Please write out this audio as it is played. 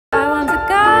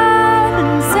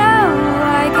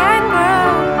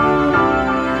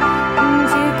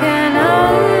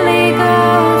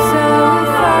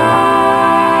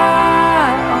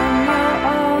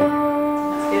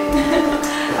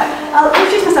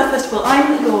of all,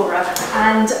 I'm Laura,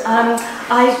 and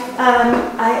I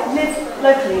live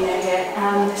locally near here,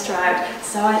 this Stroud,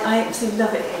 so I absolutely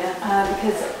love it here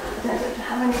because I don't know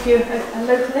how many of you are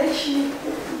local-ish?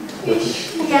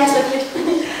 Yes,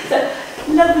 local-ish. So,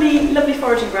 lovely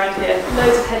foraging ground here,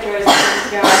 loads of hedgerows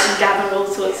to go out and gather all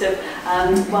sorts of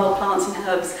wild plants and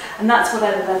herbs, and that's what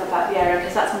I love about the area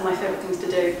because that's one of my favourite things to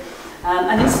do.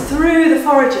 And it's through the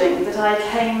foraging that I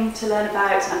came to learn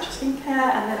about natural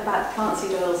skincare and then about the plant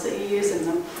seed oils that you use in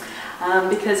them.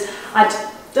 Because I'd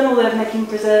done all the making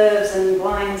preserves and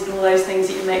wines and all those things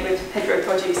that you make with hedgerow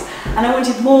produce, and I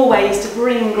wanted more ways to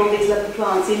bring all these lovely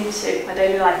plants into my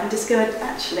daily life, and discovered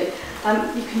actually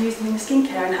you can use them in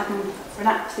skincare and have them for an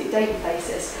absolute daily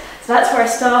basis. So that's where I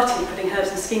started putting herbs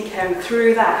in skincare, and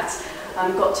through that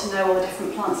got to know all the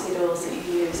different plant seed oils that you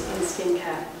use in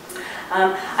skincare.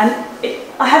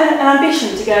 I had an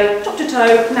ambition to go top to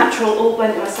toe, natural, all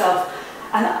blend it myself.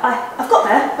 And I've got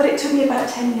there, but it took me about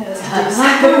 10 years to do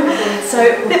so.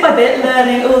 So bit by bit,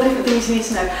 learning all the different things you need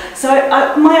to know. So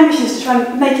my ambition is to try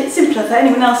and make it simpler for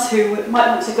anyone else who might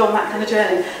want to go on that kind of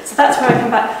journey. So that's where I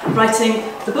come back, writing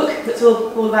the book that's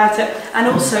all about it, and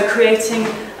also creating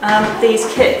these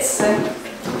kits. So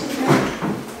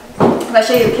if I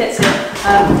show you the kits here,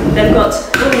 they've got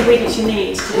all the ingredients you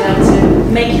need to be able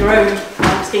to make your own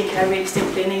skincare really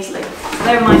simply and easily. So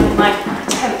they're my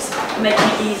attempts at making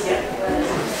it easier.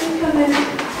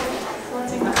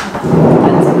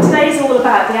 And today's all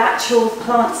about the actual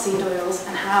plant seed oils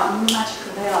and how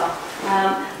magical they are.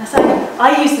 So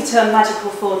I use the term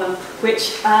magical for them,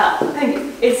 which I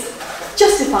think is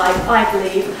justified, I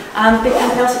believe,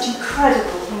 because they are such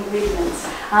incredible ingredients.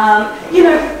 You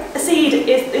know, a seed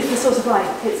is the source of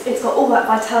life. It's got all that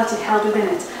vitality held within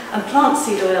it. And plant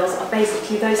seed oils are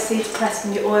basically those seeds pressed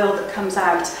from the oil that comes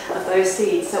out of those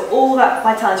seeds. So all that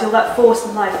vitality, all that force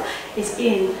and life is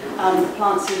in the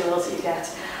plant seed oils that you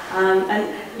get.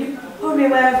 And you're probably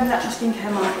aware of the natural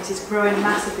skincare market is growing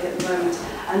massively at the moment.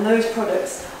 And those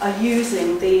products are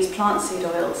using these plant seed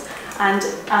oils. And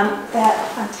they're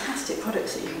fantastic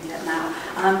products that you can get now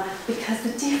because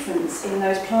the difference in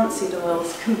those plant seed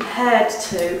oils compared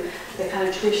to the kind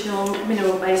of traditional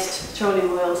mineral-based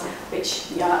petroleum oils, which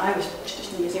I was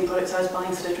traditionally using products I was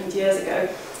buying sort of 20 years ago,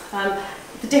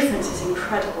 the difference is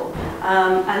incredible.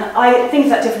 And I think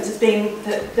that difference has been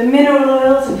that the mineral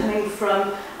oils are coming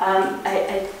from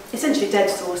a essentially dead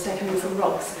source, they're coming from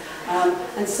rocks.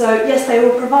 And so, yes, they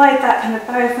will provide that kind of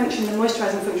barrier function and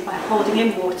moisturising function by holding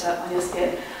in water on your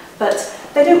skin, but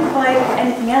they don't provide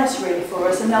anything else really for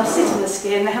us, and they'll sit in the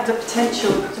skin, they have the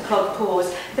potential to clog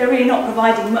pores. They're really not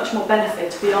providing much more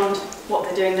benefit beyond what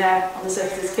they're doing there on the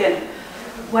surface of the skin.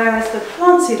 Whereas the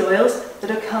plant seed oils that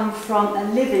have come from a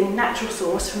living natural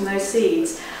source from those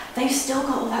seeds, they've still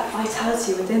got all that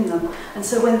vitality within them. And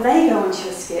so when they go onto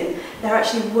your skin, they're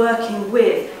actually working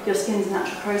with your skin's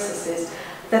natural processes.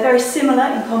 They're very similar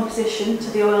in composition to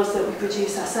the oils that we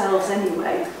produce ourselves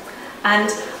anyway. And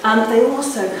they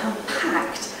also come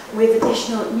packed with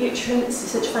additional nutrients,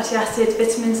 such as fatty acids,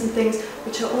 vitamins and things,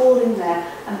 which are all in there.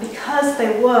 And because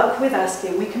they work with our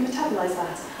skin, we can metabolise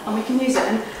that and we can use it.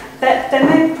 And they're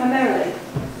made primarily,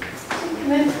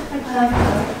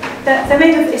 they're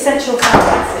made of essential fatty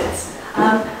acids.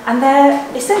 And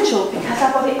they're essential because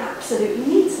our body absolutely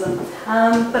needs them,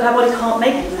 but our body can't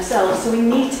make them ourselves, so we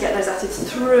need to get those acids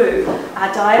through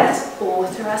our diet or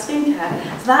through our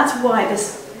skincare. So that's why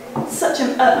there's such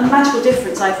a magical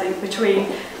difference, I think,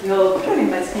 between your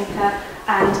petroleum-based skincare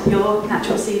and your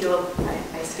natural seed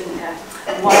oil-based skincare,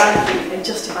 and why I think they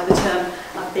justify the term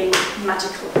of being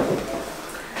magical.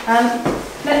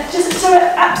 Just so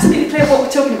we're absolutely clear what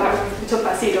we're talking about when we talk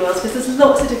about seed oils, because there's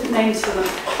lots of different names for them.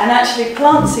 And actually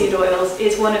plant seed oils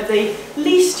is one of the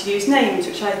least used names,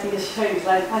 which I think is shown because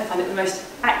I find it the most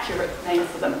accurate name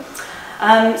for them.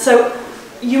 So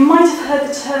you might have heard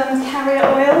the term carrier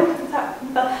oil,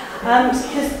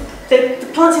 because the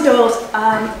plant seed oils,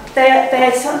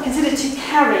 they're considered to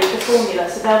carry the formula,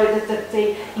 so they're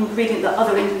the ingredient that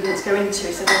other ingredients go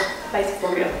into, so the basic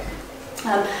formula.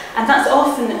 And that's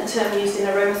often a term used in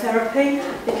aromatherapy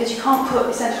because you can't put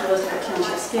essential oils directly onto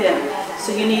your skin.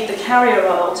 So you need the carrier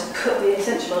oil to put the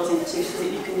essential oils into so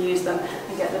that you can use them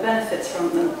and get the benefits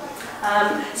from them.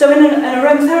 So in an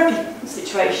aromatherapy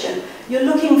situation, you're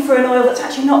looking for an oil that's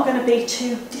actually not going to be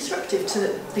too disruptive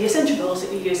to the essential oils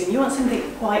that you're using. You want something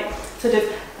quite sort of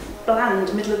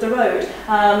bland, middle of the road.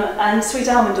 And sweet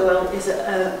almond oil is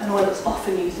an oil that's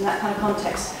often used in that kind of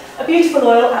context. A beautiful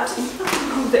oil, absolutely nothing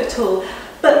wrong with it at all,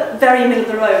 but very middle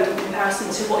of the road in comparison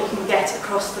to what you can get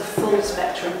across the full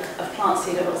spectrum of plant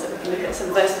seed oils that we can look at some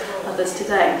of those others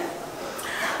today.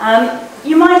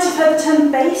 You might have heard the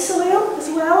term base oil as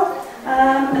well.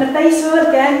 And a base oil,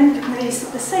 again, can be the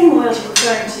same oils you're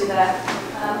referring to there.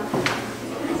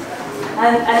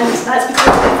 And that's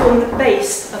because they form the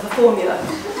base of a formula.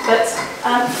 But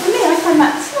for me, I find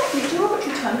that slightly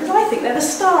derogatory term because I think they're the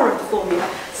star of the formula.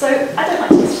 So I don't like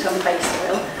to use the term base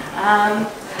oil.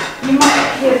 You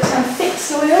might hear the term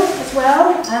fixed oil as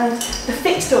well. And the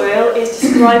fixed oil is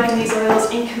describing these oils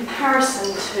in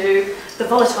comparison to the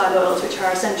volatile oils, which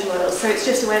are essential oils. So it's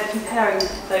just a way of comparing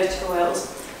those two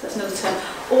oils. That's another term.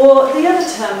 Or the other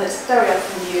term that's very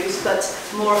often used, but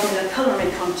more often in a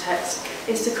culinary context,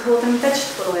 is to call them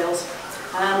vegetable oils.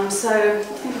 So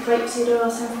think of rapeseed oil,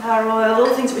 safflower oil, all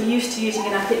the things we're used to using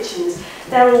in our kitchens.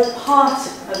 They're all part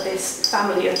of this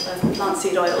family of plant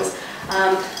seed oils,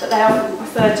 but they are often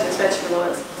referred to as vegetable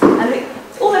oils. And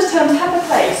all those terms have a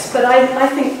place, but I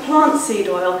think plant seed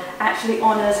oil actually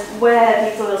honours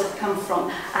where these oils have come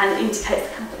from and indicates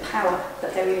the power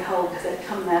that they really hold because they've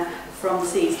come there from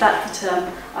seeds. That's the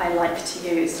term I like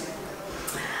to use.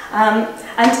 And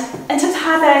in terms of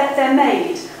how they're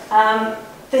made,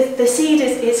 the seed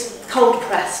is cold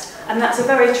pressed, and that's a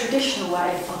very traditional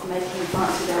way of making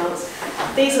plant seed oils.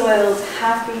 These oils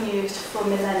have been used for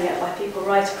millennia by people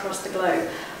right across the globe,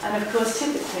 and of course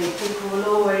typically people will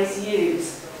always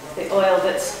use the oil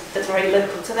that's very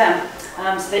local to them,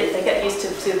 so they get used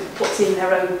to what's in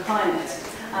their own climate.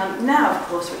 Now, of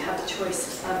course, we have the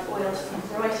choice of oils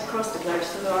from right across the globe,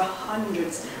 so there are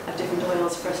hundreds of different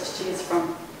oils for us to choose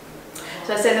from.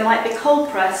 So I say they might be cold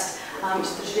pressed, which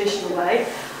is the traditional way.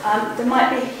 There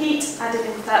might be heat added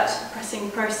into that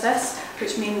pressing process,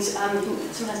 which means you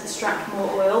can sometimes extract more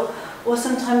oil, or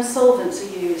sometimes solvents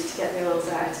are used to get the oils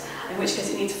out, in which case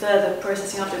it needs further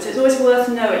processing afterwards. So it's always worth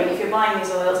knowing, if you're buying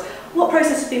these oils, what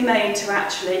process has been made to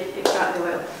actually extract the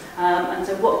oil. And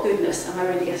so what goodness am I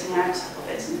really getting out of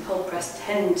it? And the cold press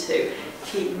tend to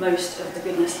keep most of the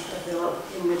goodness of the oil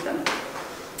in with them.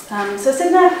 So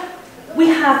now we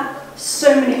have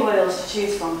so many oils to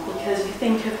choose from, because if you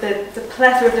think of the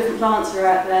plethora of different plants that are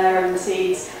out there and the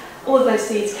seeds, all of those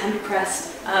seeds can be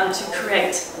pressed to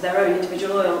create their own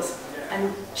individual oils.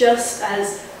 And just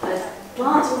as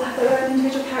plants will have their own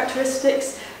individual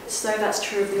characteristics, so that's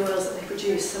true of the oils that they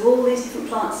produce. So all these different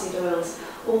plant seed oils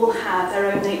all have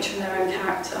their own nature and their own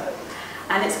character.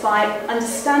 And it's by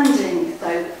understanding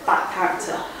that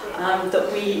character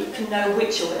that we can know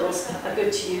which oils are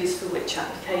good to use for which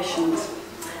applications.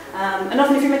 And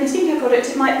often if you're making skincare products,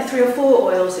 it might be 3 or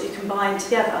 4 oils that you combine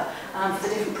together for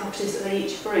the different properties that they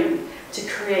each bring to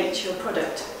create your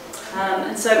product.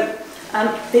 And so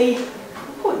the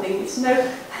important thing is to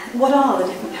know what are the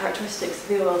different characteristics of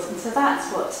the oils, and so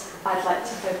that's what I'd like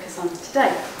to focus on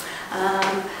today.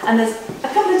 And there's a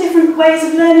couple of different ways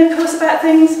of learning, of course, about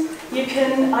things. You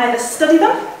can either study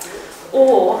them,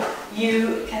 or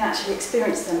you can actually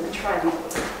experience them and try them.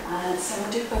 So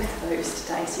we'll do both of those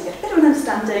today, so you get a bit of an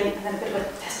understanding and then a bit of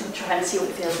a test and try and see what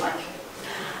it feels like.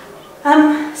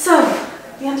 So,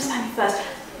 the understanding first,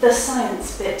 the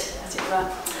science bit, as it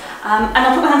were. And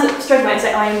I'll put my hands up straight away and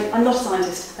say I'm not a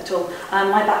scientist at all.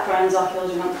 My background is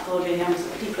archaeology and anthropology,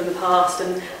 people in the past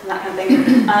and that kind of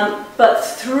thing. But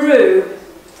through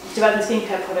developing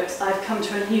skincare products, I've come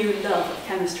to a new love of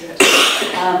chemistry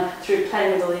through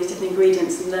playing with all these different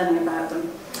ingredients and learning about them.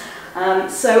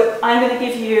 So I'm going to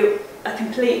give you a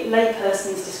complete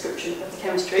layperson's description of the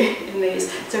chemistry in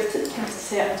these. So if the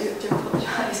chemists here, I do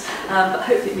apologise, but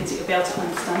hopefully it means you'll be able to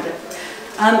understand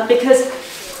it. Because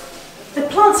the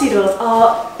plant seed oils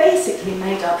are basically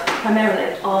made up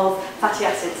primarily of fatty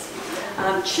acids,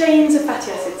 chains of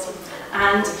fatty acids,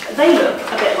 and they look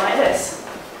a bit like this.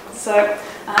 So,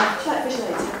 try to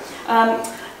visualise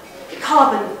it.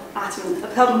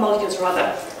 Carbon molecules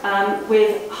rather,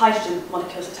 with hydrogen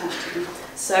molecules attached to them.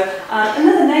 So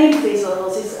another name for these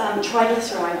oils is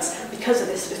triglycerides, because of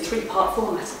this sort of 3-part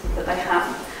format that they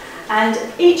have. And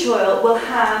each oil will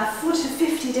have 40 to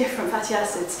 50 different fatty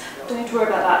acids. Don't need to worry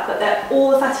about that, but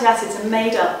all the fatty acids are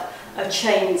made up of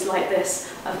chains like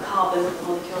this of carbon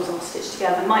molecules all stitched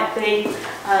together. It might be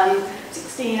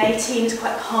 16, 18 is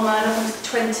quite common, up into the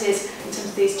 20s in terms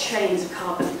of these chains of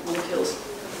carbon molecules.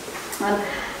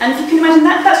 And if you can imagine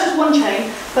that's just one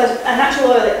chain, but an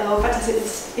actual oil or fatty acid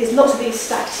is lots of these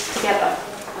stacked together.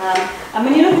 And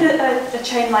when you look at a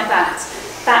chain like that,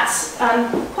 that's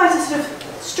quite a sort of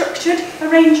structured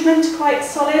arrangement, quite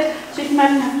solid. So you can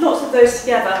imagine you have lots of those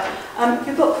together.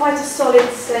 You've got quite a solid,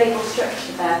 stable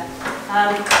structure there.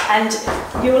 And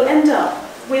you will end up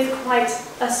with quite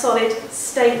a solid,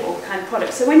 stable kind of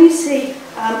product. So when you see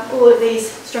all of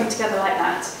these strung together like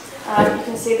that, You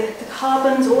can see that the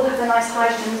carbons all have a nice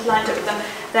hydrogens lined up with them.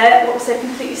 They're what we say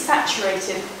completely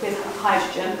saturated with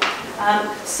hydrogen.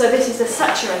 So this is a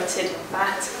saturated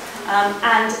fat,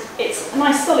 and it's a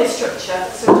nice solid structure,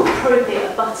 so it would probably be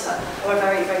a butter or a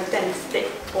very, very dense,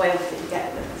 thick oil that you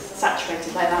get that's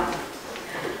saturated like that.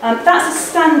 That's a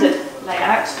standard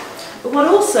layout, but what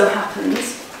also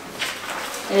happens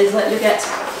is that you get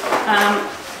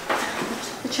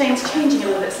the chains changing a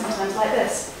little bit sometimes like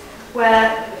this,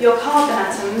 where your carbon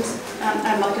atoms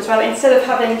and molecules, well, instead of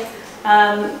having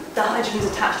the hydrogens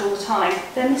attached all the time,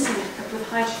 they're missing a couple of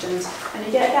hydrogens, and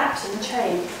you get gaps in the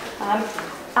chain.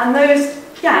 And those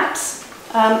gaps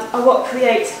are what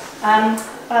create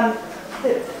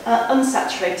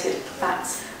unsaturated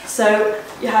fats. So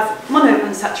you have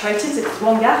monounsaturated, it's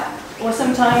one gap, or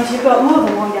sometimes you've got more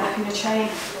than one gap in your chain,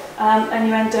 and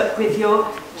you end up with your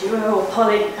duo or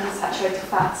polyunsaturated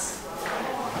fats.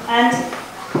 And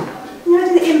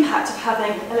imagine the impact of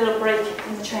having a little break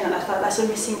in the chain like that, that's a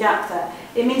missing gap there.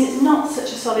 It means it's not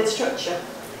such a solid structure.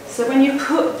 So when you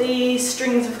put these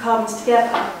strings of carbons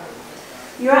together,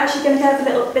 you're actually going to get a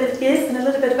little bit of give and a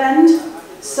little bit of bend.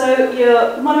 So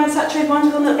your monounsaturated ones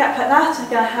with a little gap like that are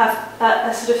going to have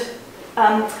a sort of,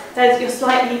 there's your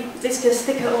slightly viscous,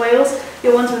 thicker oils.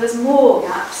 Your ones where there's more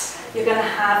gaps, you're going to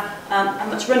have a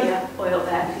much runnier oil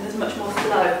there because there's much more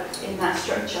flow in that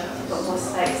structure. You've got more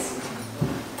space.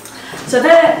 So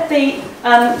they're the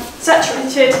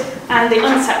saturated and the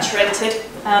unsaturated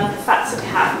fats that we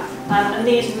have, and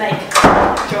these make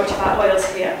the majority of our oils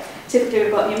here. Typically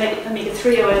we've got the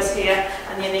omega-3 oils here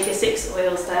and the omega-6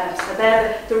 oils there. So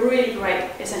they're the really great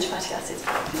essential fatty acids.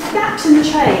 Gaps in the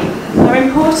chain are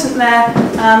important there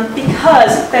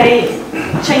because they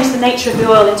change the nature of the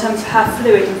oil in terms of how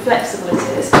fluid and flexible it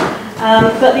is.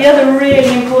 But the other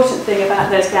really important thing about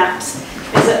those gaps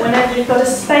is that whenever you've got a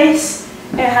space,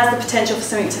 it has the potential for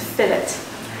something to fill it.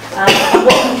 And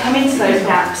what can come into those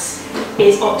gaps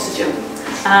is oxygen.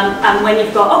 And when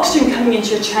you've got oxygen coming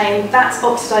into your chain, that's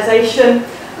oxidization,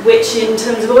 which in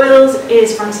terms of oils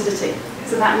is for acidity.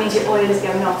 So that means your oil is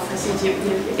going off as soon as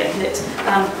you're getting it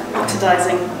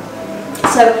oxidizing.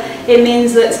 So it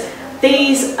means that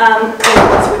these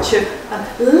oils, which are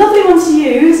lovely ones to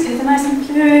use because they're nice and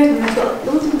fluid and they've got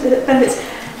all the benefits,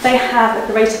 they have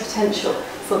a greater potential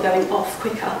for going off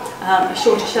quicker, a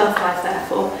shorter shelf life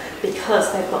therefore,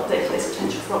 because they've got this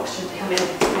potential for oxygen to come in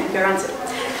and go around it.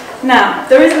 Now,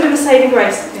 there is a bit of a saving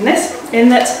grace in this, in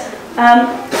that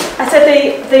I said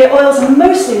the oils are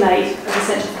mostly made of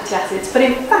essential fatty acids, but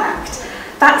in fact,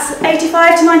 that's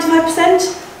 85 to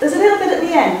 95%. There's a little bit at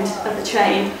the end of the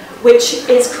chain, which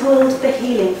is called the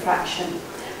healing fraction,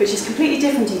 which is completely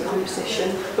different in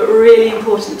composition, but really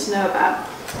important to know about,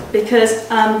 because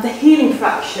the healing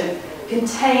fraction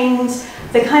contains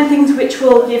the kind of things which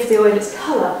will give the oil its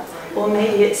colour, or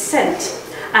maybe its scent.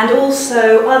 And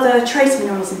also other trace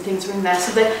minerals and things are in there,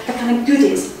 so the kind of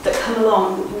goodies that come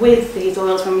along with these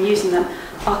oils when we're using them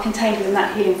are contained within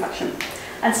that healing fraction.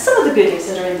 And some of the goodies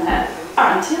that are in there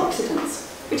are antioxidants,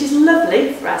 which is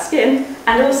lovely for our skin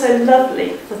and also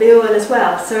lovely for the oil as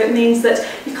well. So it means that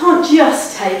you can't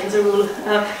just take as a rule,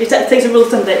 you take as a rule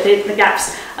some of the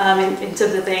gaps in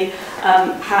terms of the,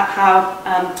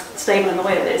 how stable an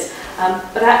oil is.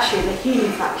 But actually the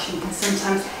healing fraction can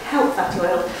sometimes help that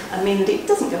oil and mean that it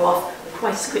doesn't go off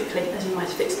quite as quickly as you might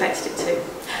have expected it to.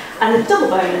 And the double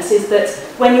bonus is that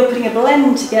when you're putting a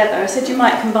blend together, I said you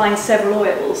might combine several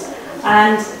oils,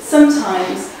 and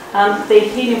sometimes the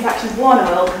healing fraction of one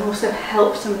oil can also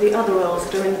help some of the other oils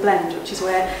that are in the blend, which is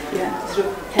where you sort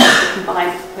of carefully combine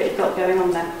what you've got going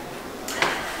on there.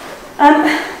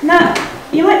 Now,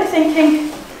 you might be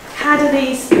thinking, how do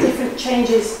these different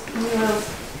changes in the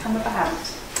oils come about?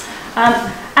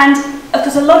 And of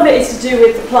course a lot of it is to do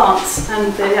with the plants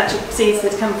and the actual seeds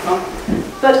that come from,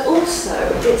 but also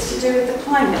it's to do with the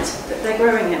climate that they're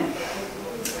growing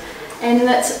in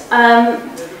that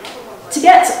to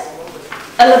get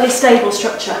a lovely stable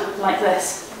structure like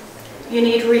this, you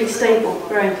need really stable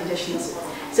growing conditions.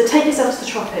 So take yourself to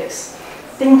the tropics.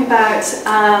 Think about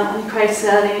on the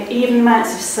equator, the even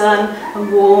amounts of sun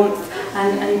and warmth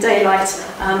and daylight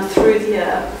through the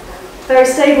year. Very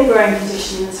stable growing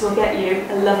conditions will get you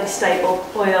a lovely stable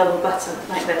oil or butter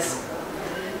like this.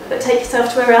 But take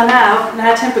yourself to where we are now, in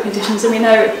our temperate conditions, and we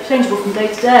know it's changeable from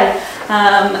day to day,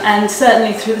 and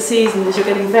certainly through the seasons you're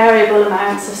getting variable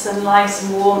amounts of sunlight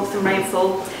and warmth and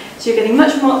rainfall. So you're getting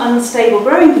much more unstable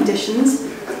growing conditions,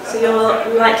 so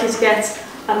you're likely to get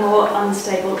a more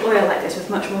unstable oil like this with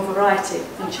much more variety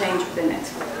and change within it.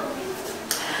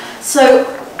 So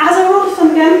as a rule of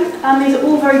thumb again, These are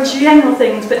all very general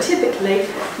things, but typically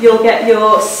you'll get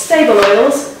your stable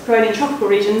oils grown in tropical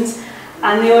regions,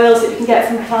 and the oils that you can get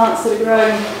from plants that are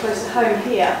grown close to home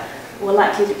here will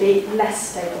likely to be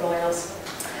less stable oils,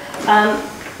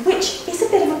 which is a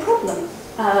bit of a problem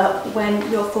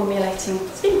when you're formulating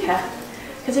skincare.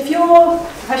 Because if you're a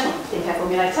professional skincare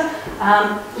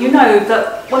formulator, you know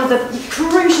that one of the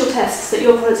crucial tests that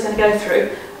your product's going to go through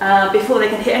before they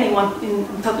can hit anyone in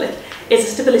public is a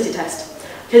stability test.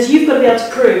 Because you've got to be able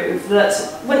to prove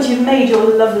that once you've made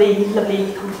your lovely,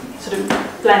 lovely sort of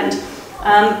blend,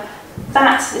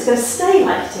 that it's going to stay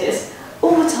like it is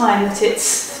all the time that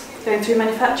it's going through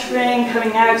manufacturing,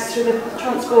 coming out through the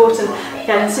transport, and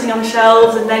again sitting on the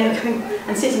shelves, and then coming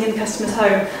and sitting in the customer's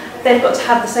home. They've got to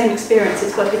have the same experience.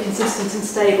 It's got to be consistent and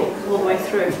stable all the way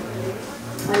through.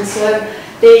 And so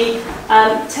the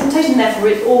temptation, therefore,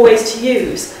 is always to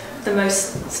use the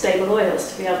most stable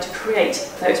oils to be able to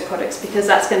create those products, because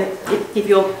that's going to give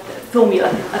your formula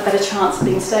a better chance of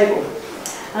being stable.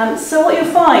 So what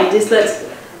you'll find is that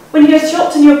when you go to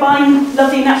shops and you're buying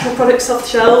lovely natural products off the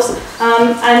shelves,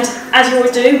 and as you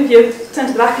always do, you turn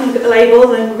to the back and look at the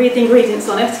label and read the ingredients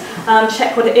on it,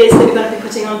 check what it is that you're going to be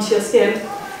putting onto your skin.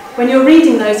 When you're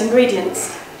reading those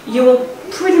ingredients, you will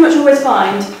pretty much always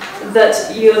find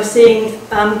that you're seeing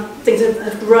things that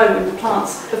have grown,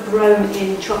 plants have grown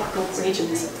in tropical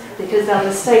regions, because they're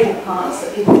the stable plants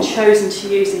that people have chosen to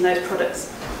use in those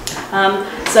products.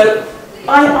 So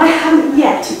I haven't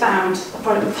yet found a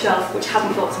product on the shelf which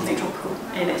hasn't got something tropical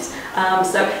in it.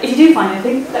 So if you do find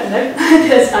anything, let me know,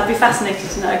 because I'd be fascinated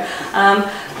to know.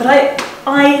 But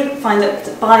I find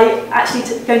that by actually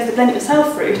going to the blend it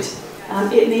yourself route,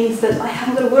 it means that I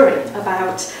haven't got to worry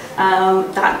about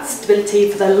that stability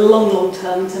for the long, long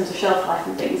term in terms of shelf life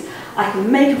and things. I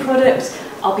can make a product,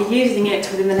 I'll be using it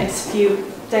within the next few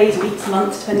days, weeks,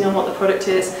 months, depending on what the product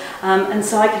is, and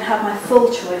so I can have my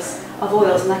full choice of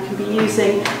oils, and I can be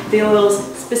using the oils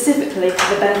specifically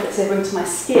for the benefits they bring to my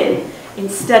skin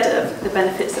instead of the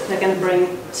benefits that they're going to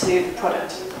bring to the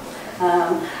product.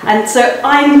 And so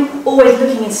I'm always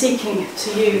looking and seeking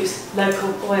to use local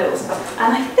oils,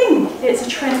 and I think it's a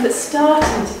trend that's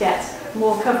starting to get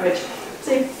more coverage.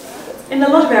 So in a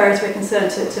lot of areas we're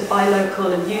concerned to buy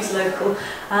local and use local,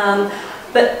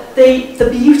 but the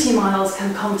beauty miles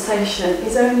kind of conversation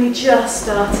is only just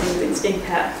starting within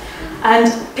skincare. And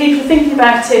people are thinking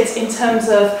about it in terms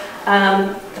of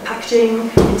the packaging,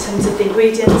 in terms of the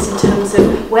ingredients, in terms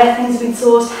of where things have been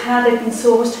sourced, how they've been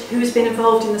sourced, who's been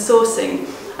involved in the sourcing,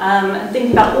 and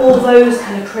thinking about all those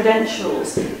kind of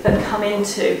credentials that come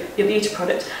into your beauty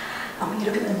product. And when you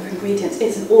look at the number of ingredients,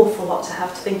 it's an awful lot to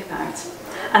have to think about.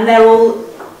 And they're all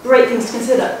great things to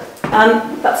consider.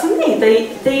 But for me,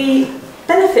 the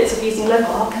benefits of using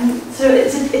local are, so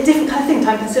it's a different kind of thing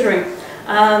that I'm considering.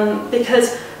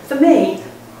 Because for me,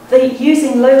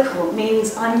 using local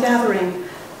means I'm gathering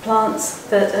plants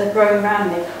that are growing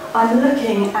around me. I'm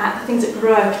looking at the things that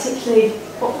grow, particularly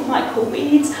what we might call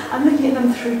weeds. I'm looking at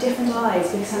them through different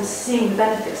eyes because I'm seeing the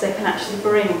benefits they can actually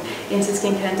bring into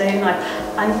skincare and daily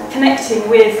life. I'm connecting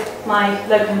with my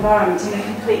local environment in a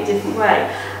completely different way,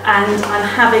 and I'm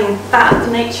having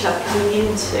that nature coming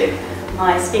into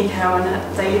my skincare on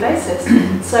a daily basis.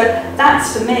 So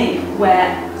that's for me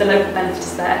where the local benefit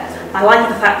is there. I like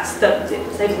the fact that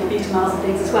it's saving beauty miles and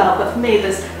things as well, but for me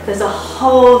there's a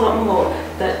whole lot more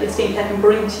that your skincare can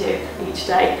bring to you each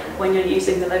day when you're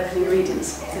using the local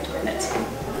ingredients that are in it.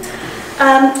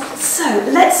 So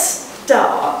let's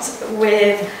start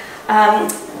with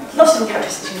lots of different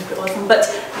characteristics you can put oil on, but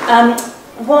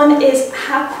one is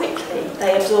how quickly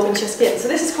they absorb into your skin. So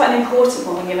this is quite an important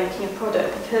one when you're making a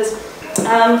product, because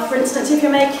for instance, if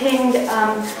you're making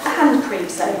a hand cream,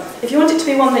 say, if you want it to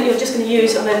be one that you're just going to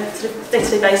use on a sort of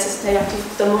day-to-day basis, day after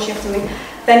you've done washing or something,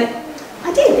 then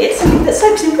ideally it's something that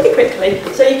soaks in pretty quickly,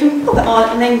 so you can pop it on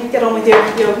and then get on with your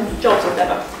jobs or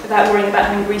whatever, without worrying about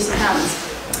having greasy hands.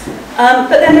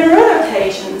 But then there are other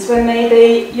occasions when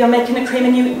maybe you're making a cream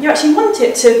and you actually want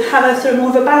it to have a sort of more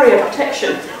of a barrier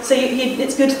protection, so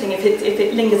it's a good thing if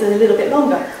it lingers a little bit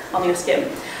longer on your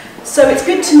skin. So it's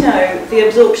good to know the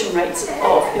absorption rates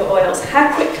of your oils.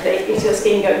 How quickly is your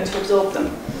skin going to absorb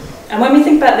them? And when we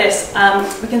think about this,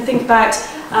 we can think about,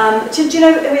 do you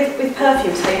know with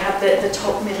perfumes how you have the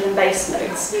top, middle and base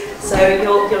notes? So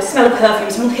you'll smell of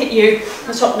perfumes will hit you,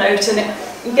 the top note, and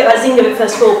you get that zing of it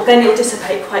first of all, but then it'll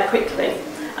dissipate quite quickly.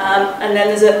 And then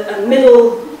there's a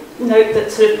middle note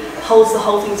that sort of holds the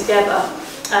whole thing together.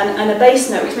 And a base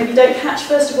note, which maybe you don't catch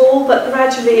first of all, but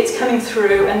gradually it's coming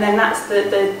through, and then that's the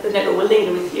note that will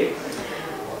linger with you.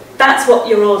 That's what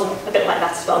your oils are a bit like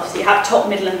that as well. So you have top,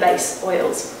 middle and base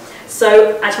oils.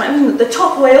 So actually, the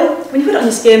top oil, when you put it on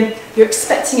your skin, you're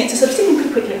expecting it to sort of sink in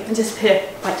pretty quickly and disappear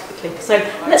quite quickly. So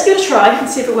let's give it a try and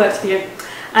see if it works for you.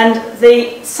 And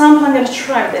the sample I'm going to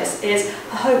try with this is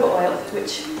jojoba oil,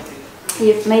 which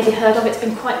you've maybe heard of. It's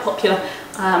been quite popular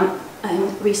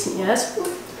in recent years.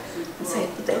 So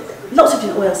lots of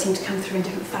different oils seem to come through in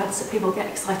different fads that people get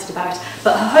excited about.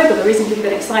 But jojoba, the reason people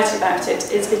get excited about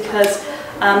it is because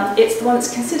it's the one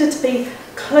that's considered to be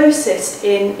closest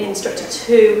in structure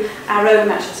to our own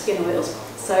natural skin oils.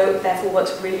 So therefore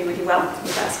works really, really well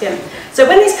with our skin. So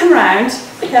when these come around,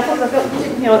 be careful because I've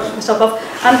got my top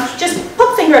off, just pop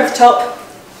the finger over the top,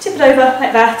 tip it over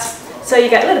like that, so you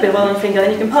get a little bit of oil on your finger,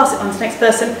 then you can pass it on to the next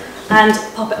person and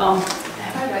pop it on.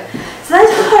 So there's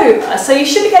jojoba. So you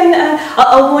should be getting,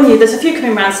 I'll warn you, there's a few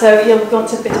coming around, so you'll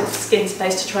want a bit of skin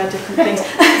space to try different things.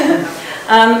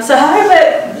 So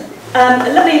jojoba,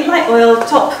 a lovely light oil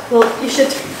top, well, you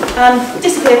should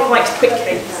disappear quite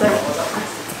quickly. So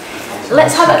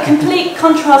let's have a complete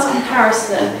contrast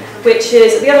comparison, which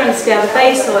is at the other end of the scale, the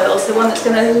base oil, so one that's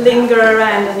going to linger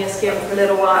around on your skin for a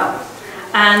little while.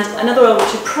 And another oil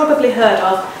which you've probably heard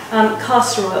of,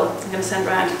 castor oil, I'm going to send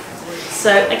around.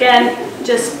 So again,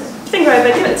 just finger over,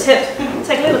 give it a tip,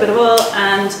 take a little bit of oil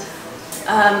and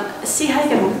see how you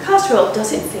get on with castor oil.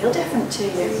 Does it feel different to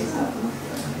you?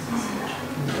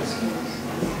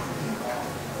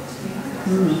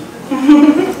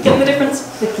 Get the difference?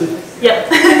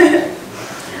 Yep.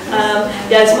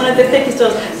 Yeah, it's one of the thickest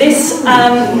oils. This,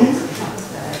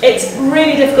 it's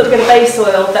really difficult to get a base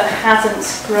oil that hasn't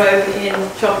grown in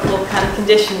tropical kind of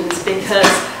conditions because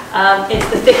it's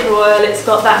the thicker oil, it's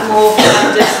got that more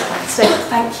kind of stable,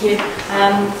 thank you,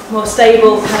 more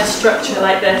stable kind of structure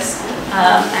like this,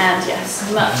 and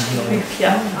yes, much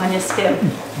poofier on your skin.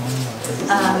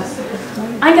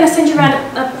 I'm going to send you around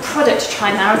a product to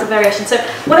try now as a variation. So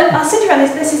I'll send you around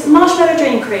this is Marshmallow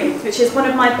Dream Cream, which is one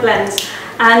of my blends,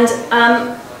 and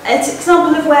it's an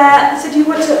example of where, so do you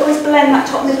want to always blend that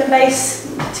top, middle and base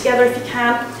together if you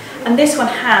can, and this one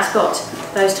has got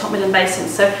those top, middle and base in,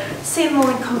 so see them all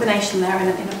in combination there in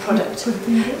a product.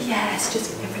 Yes,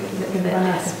 just every little bit. Yeah,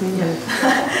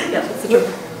 that's the trick.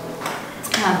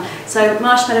 So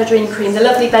Marshmallow Dream Cream, the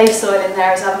lovely base oil in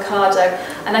there is avocado,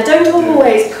 and I don't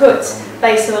always put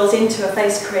base oils into a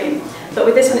face cream, but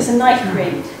with this one it's a night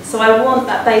cream, so I want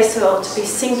that base oil to be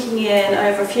sinking in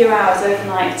over a few hours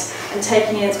overnight and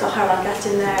taking in, it's got hyaluronic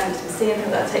acid in there and seeing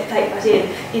that take that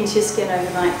into your skin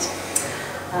overnight.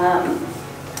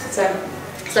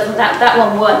 So that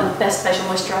one won Best Facial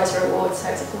Moisturiser Award, so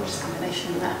it's a gorgeous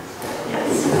combination there.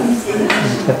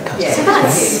 Yes. So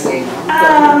that's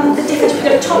the difference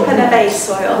between a top and a base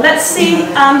oil. Let's see,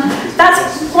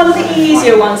 that's one of the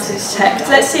easier ones to detect.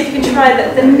 Let's see if you can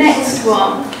try the next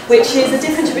one, which is the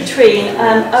difference between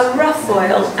a rough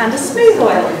oil and a smooth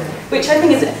oil, which I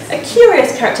think is a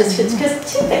curious characteristic because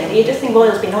typically you just think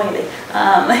oil's been oily,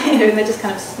 and they're just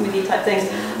kind of smoothie type things.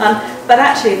 But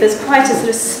actually there's quite a sort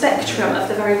of spectrum of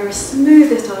the very, very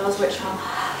smoothest oils, which are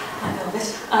like velvet,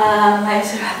 like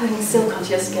sort of putting silk onto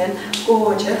your skin,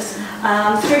 gorgeous,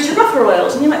 through to rougher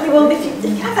oils. And you might think, well, if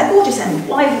you have that gorgeous end,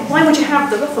 why would you have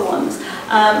the rougher ones?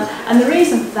 And the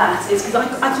reason for that is because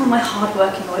I call them my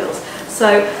hard-working oils.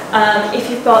 So if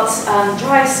you've got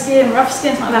dry skin, rough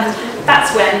skin, something like that,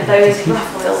 that's when those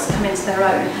rough oils come into their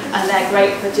own, and they're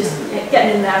great for just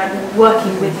getting in there and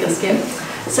working with your skin.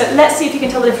 So let's see if you can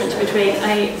tell the difference between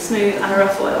a smooth and a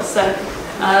rough oil. So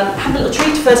have a little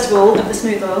treat first of all of the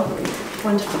smooth oil.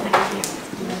 Wonderful, thank you.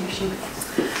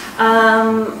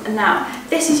 Now,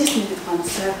 this is your smooth one.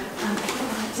 So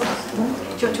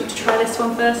do you want to try this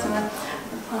one first and then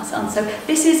pass it on? So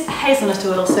this is hazelnut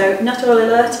oil, so nut oil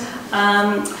alert,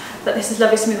 but this is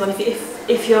lovely smooth one.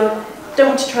 If you don't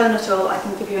want to try the nut oil, I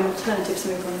can give you an alternative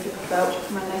smooth one if you prefer, which will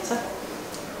come around later.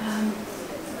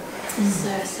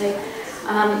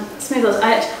 Smooth oils. I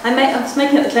was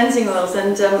making up the cleansing oils,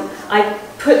 and I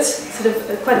put sort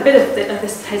of quite a bit of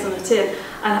this hazelnut in,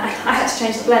 and I had to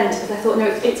change the blend because I thought, no,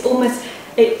 it's almost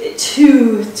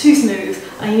too smooth.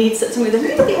 I need something with a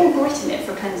little bit more grit in it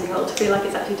for a cleansing oil to feel like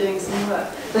it's actually doing some work.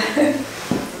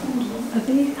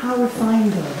 How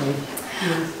refined are they?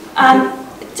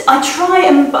 I try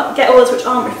and get oils which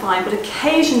aren't refined, but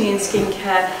occasionally in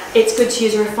skincare it's good to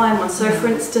use a refined one. So for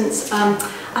instance,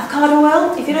 avocado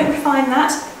oil, if you don't refine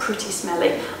that, pretty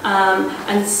smelly.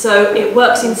 And so it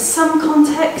works in some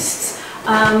contexts,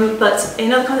 but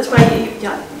in other contexts where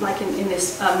like in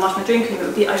this Marshmallow Dream Cream, it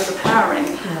would be overpowering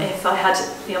if I had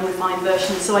the unrefined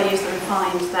version, so I use the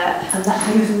refined there. And that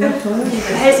hazelnut oil?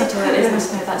 The hazelnut oil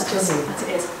is, no, that's just as it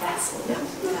is, yes. Yeah.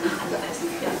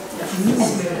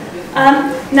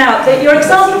 Now, your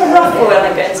example of a rough oil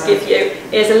I'm going to give you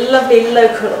is a lovely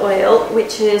local oil,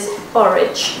 which is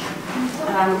borage.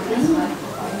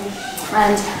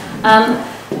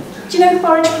 Do you know the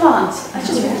borage plant? I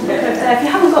just really put it over there. If you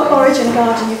haven't got borage in a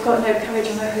garden, you've got no courage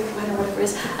or no hope or whatever it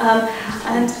is.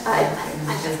 And I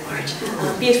love borage.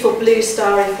 Beautiful blue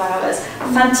starry flowers.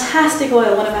 Fantastic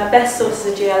oil, one of our best sources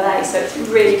of GLA, so it's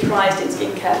really prized in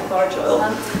skincare, the borage oil.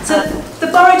 So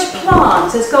the borage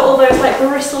plant has got all those like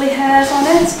bristly hairs on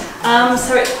it,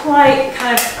 so it's quite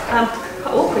kind of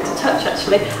quite awkward to touch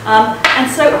actually.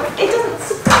 And so it doesn't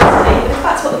surprise me, but if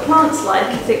that's what the plant's like,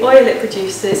 the oil it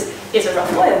produces is a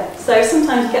rough oil. So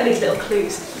sometimes you get these little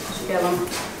clues as you go along.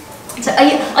 So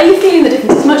are you feeling the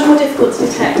difference? It's much more difficult to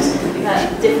detect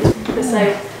difference.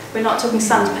 So we're not talking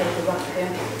sandpaper rough here.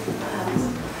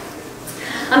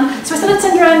 So I started to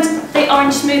send around the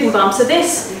orange smoothing balm. So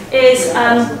this is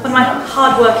one of my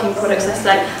hard-working products, let's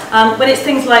say. When it's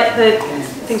things like the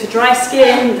things for dry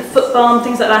skin, the foot balm,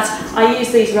 things like that, I use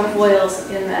these rough oils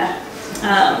in there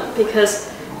because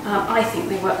I think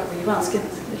they work really well. Skin,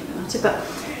 but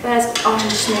there's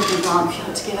orange smoothing balm if you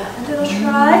want to give it a little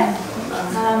try.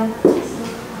 And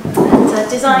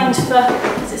designed for,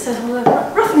 as it says,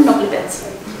 rough and knobbly bits.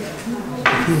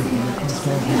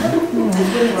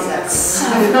 So,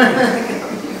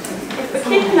 if we're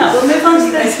keeping up, we'll move on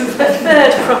to the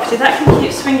third property. That can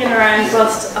keep swinging around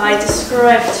whilst I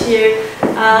describe to you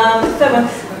the third one.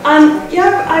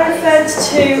 I referred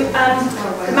to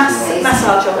the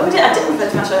massage oil. I didn't refer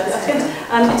to massage oil. I think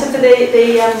it's for the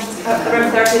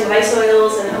aromatherapy, the base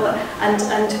oils,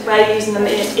 and we're using them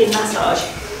in massage.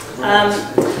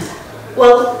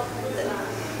 Well,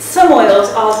 some oils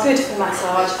are good for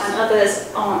massage and others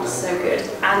aren't so good.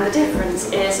 And the difference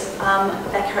is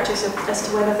their characteristics as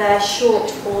to whether they're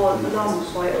short or long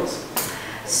oils.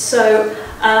 So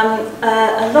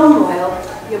a long oil,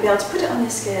 you'll be able to put it on your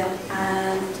skin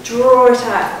and draw it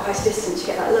out for quite a distance. You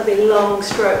get that lovely long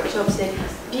stroke, which obviously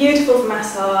beautiful for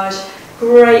massage,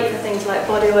 great for things like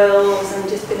body oils and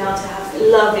just being able to have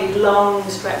lovely long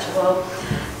stretch of oil.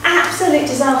 Absolute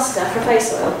disaster for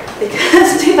face oil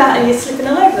because do that and you're slipping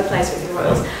all over the place with your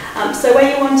oils. So where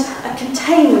you want a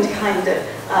contained kind of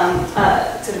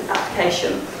sort of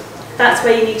application, that's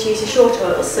where you need to use your short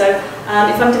oils. So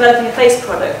if I'm developing a face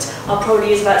product, I'll probably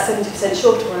use about 70%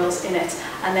 short oils in it,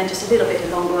 and then just a little bit of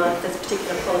long oil if there's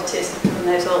particular qualities from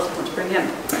those oils I want to bring in.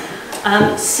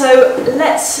 So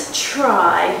let's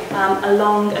try a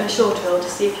long and a short oil to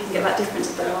see if you can get that difference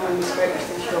of the long and the stroke to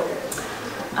the short.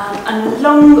 And a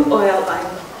long oil I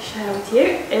will share with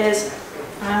you is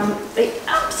the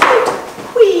absolute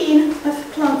queen of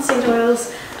plant seed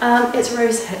oils. It's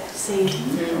rosehip seed.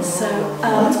 So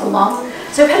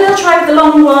we've had a little try with the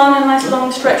long one, and a nice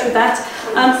long stretch with that.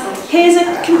 Here's a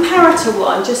comparator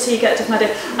one, just so you get a different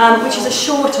idea, which is a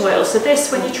short oil. So this,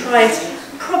 when you try it,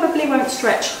 probably won't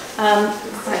stretch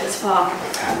quite as far.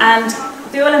 And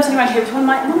the oil I'm sending around here is one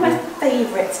of my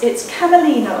favourites. It's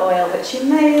camelina oil, which you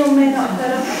may or may not have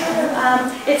heard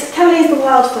of. Camelina is the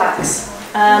wild flax.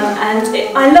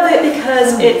 I love it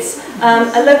because it's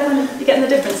a local, you're getting the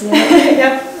difference.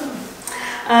 Yeah.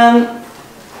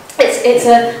 It's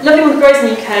a lovely one that grows in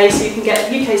the UK, so you can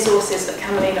get UK sources of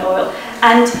camelina oil.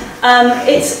 And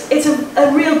it's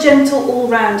a real gentle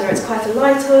all-rounder. It's quite a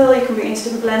light oil, you can bring it into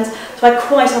different blends. So I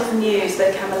quite often use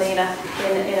the camelina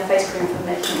in a face cream for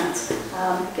making that.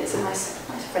 It's a nice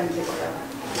friendly oil.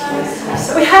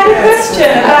 So we had a question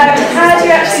about how do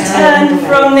you actually turn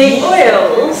from the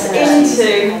oils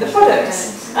into the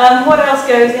products. What else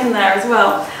goes in there as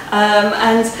well?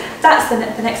 And that's the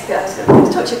next bit I was going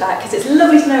to talk to you about, because it's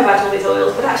lovely to know about all these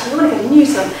oils, but actually you want to go and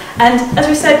use them. And as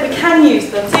we said, we can use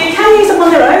them. So you can use them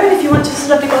on their own if you want just a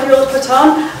lovely body oil to put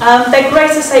on. They're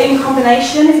great to say in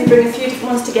combination if you bring a few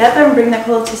different ones together and bring their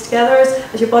qualities together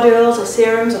as your body oils or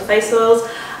serums or face oils.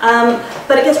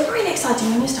 But it gets really exciting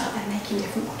when you start making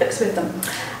different products with them.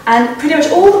 And pretty much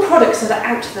all the products that are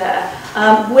out there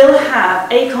will have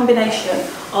a combination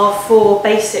of 4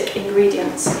 basic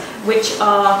ingredients, which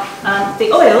are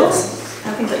the oils,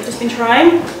 things that you've just been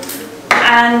trying,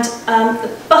 and the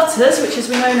butters, which as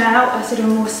we know now are sort of a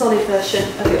more solid version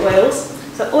of the oils.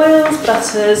 So oils,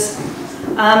 butters,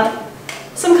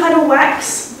 some kind of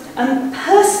wax, and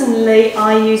personally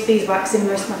I use beeswax in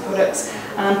most of my products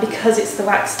because it's the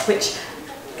wax which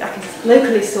I can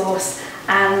locally source,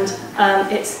 and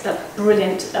it's a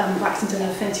brilliant wax in terms of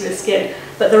affinity with skin.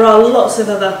 But there are lots of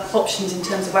other options in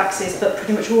terms of waxes, but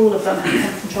pretty much all of them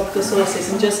come from tropical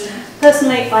sources. And just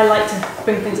personally, I like to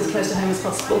bring things as close to home as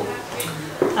possible.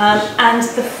 And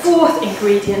the 4th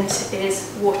ingredient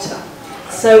is water.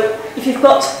 So if you've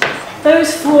got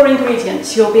those 4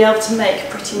 ingredients, you'll be able to make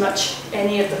pretty much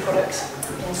any of the products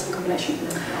in some combination.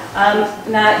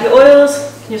 Now, your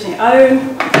oils, using your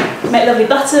own, make lovely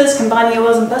butters, combining your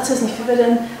oils and butters, and if you've put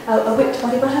in a whipped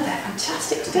body butter, they're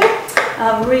fantastic to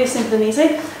do. Really simple and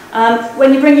easy.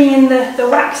 When you're bringing in the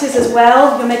waxes as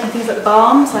well, you're making things like the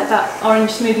balms, like that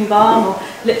orange smoothing balm or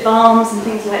lip balms and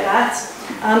things like that.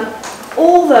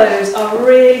 All those are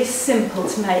really simple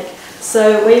to make.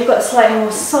 So where you've got a slightly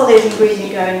more solid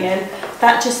ingredient going in,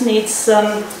 that just needs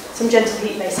some gentle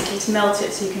heat basically to melt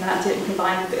it so you can add it and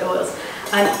combine with the oils.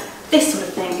 And this sort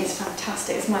of thing is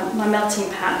fantastic. It's my melting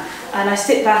pan, and I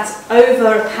stick that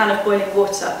over a pan of boiling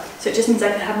water. So it just means I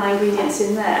can have my ingredients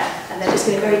in there, and they're just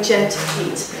getting very gentle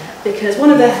heat. Because one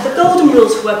of the golden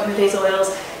rules for working with these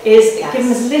oils is give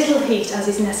them as little heat as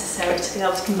is necessary to be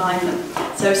able to combine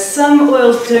them. So some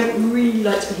oils don't really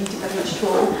like to be heated very much at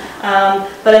all.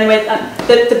 But anyway,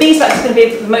 the beeswax is going to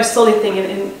be the most solid thing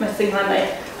in most things I make,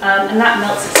 and that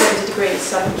melts at 70 degrees.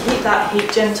 So I can keep that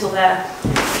heat gentle there.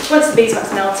 Once the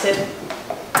beeswax melted,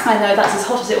 I know that's as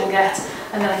hot as it will get,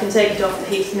 and then I can take it off the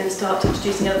heat and then start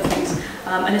introducing other things.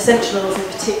 And essential oils in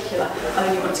particular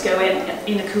only want to go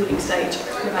in a cooling stage,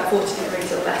 about 40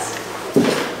 degrees or less.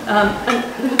 And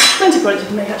there's plenty of products you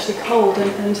can make actually cold,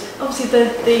 and obviously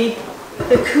the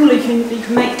cooler you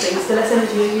can make things, the less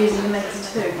energy you're using in making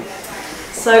too.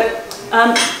 So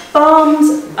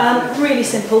balms, really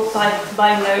simple by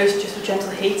combining those just with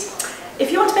gentle heat.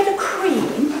 If you want to make a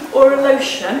cream or a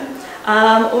lotion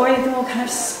or anything more kind of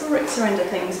spritzer into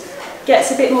things,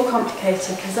 gets a bit more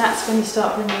complicated because that's when you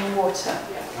start bringing in water.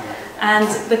 And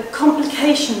the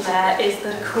complication there is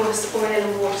that of course oil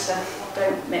and water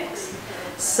don't mix.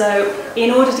 So in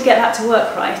order to get that to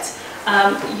work right,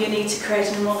 you need to create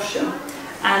an emulsion.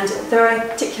 And there are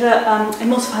particular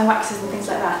emulsifying waxes and things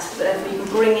like that you can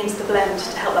bring into the blend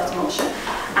to help that emulsion.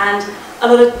 And a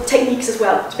lot of techniques as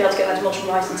well to be able to get that emulsion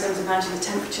right in terms of managing the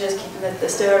temperatures, keeping the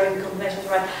stirring combinations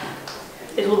right.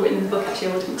 It's all written in the book actually,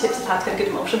 all the different tips of how to get a good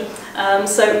emulsion.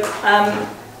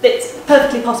 It's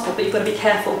perfectly possible, but you've got to be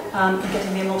careful in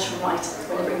getting the emulsion right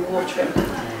when you bring the water in.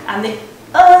 And the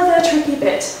other tricky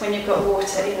bit when you've got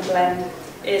water in a blend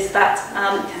is that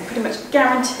you can pretty much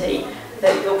guarantee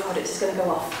that your product is going to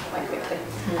go off quite quickly.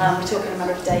 We're talking a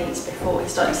matter of days before you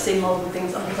start to see mold and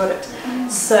things on the product.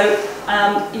 So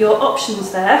your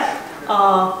options there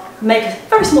are make a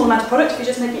very small amount of product if you're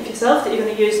just making it for yourself that you're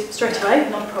going to use straight away,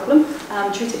 not a problem.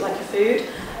 Treat it like your food.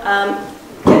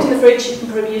 Kept in the fridge, you can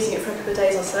probably be using it for a couple of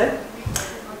days or so.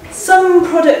 Some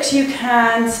products you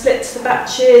can split the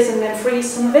batches and then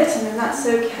freeze some of it, and then that's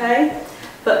okay.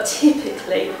 But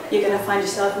typically, you're going to find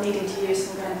yourself needing to use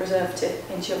some kind of preservative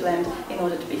into your blend in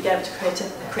order to be able to create a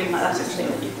cream like that, something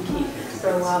that you can keep for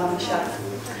a while on the shelf.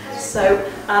 So,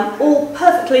 all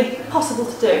perfectly possible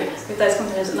to do with those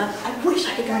combinations. And I wish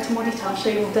I could go into more detail and show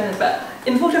you all done, but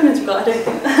in the 45 minutes we've got, I don't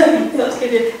think I'll be able to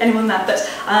give you any more than that. But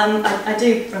I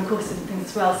do run courses and things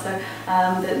as well. So,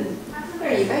 where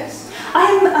are you based?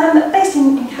 I'm based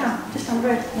in Cam, just down the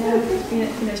road. You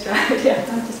know, Stroud. Yeah,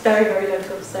 I'm just very, very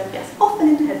local. So yes, often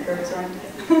in headquarters around here.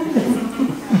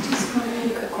 Just a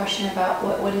quick question about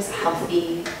what is a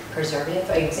healthy preservative?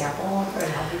 An example for a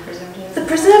healthy preservative? The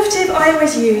preservative I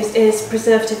always use is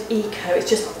preservative eco. It's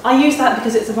just I use that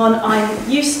because it's the one I'm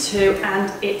used to,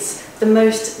 and it's the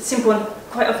most simple one.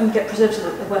 Quite often you get preservatives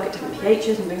that work at different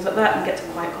pHs and things like that, and get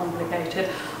quite complicated.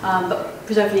 But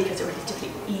preservative eco is a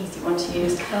relatively easy one to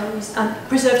use.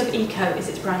 Preservative eco is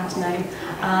its brand name.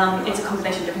 It's a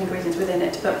combination of different ingredients within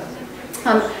it, but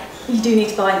you do need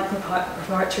to buy a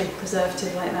proprietary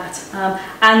preservative like that.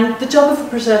 And the job of a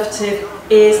preservative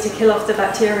is to kill off the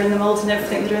bacteria and the molds and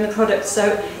everything that are in the product.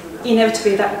 So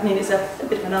inevitably that would mean it's a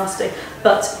bit of a nasty,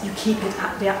 but you keep it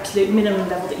at the absolute minimum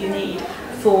level that you need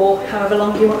for however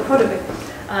long you want the product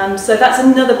with. So that's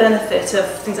another benefit of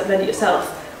things like blend it yourself.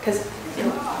 Because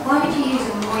why would you use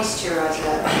a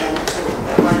moisturiser then at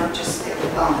all? Why not just stick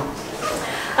with balm?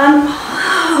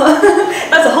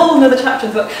 That's a whole other chapter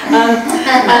of the book.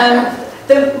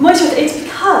 The moisturiser, it's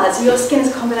because your skin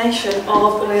is a combination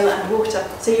of oil and water,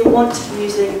 so you want to be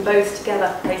using both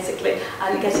together basically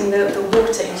and getting the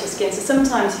water into your skin. So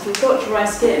sometimes if you've got dry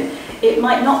skin, it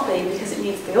might not be because it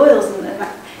needs the oils, and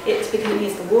it's because it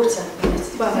needs the water in it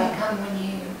as well. Does it come when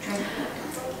you drink?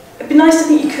 It'd be nice to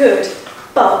think you could,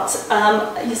 but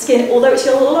your skin, although it's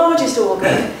your largest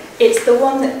organ, it's the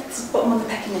one that's bottom of the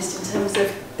pecking list in terms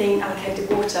of being allocated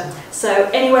water. So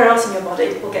anywhere else in your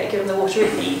body will get given the water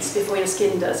it needs before your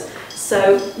skin does.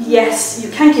 So yes,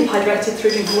 you can keep hydrated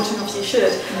through drinking water, and obviously you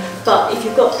should, but if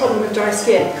you've got a problem with dry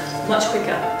skin, much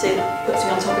quicker to put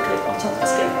something on top of the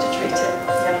skin to treat it.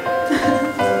 Yeah.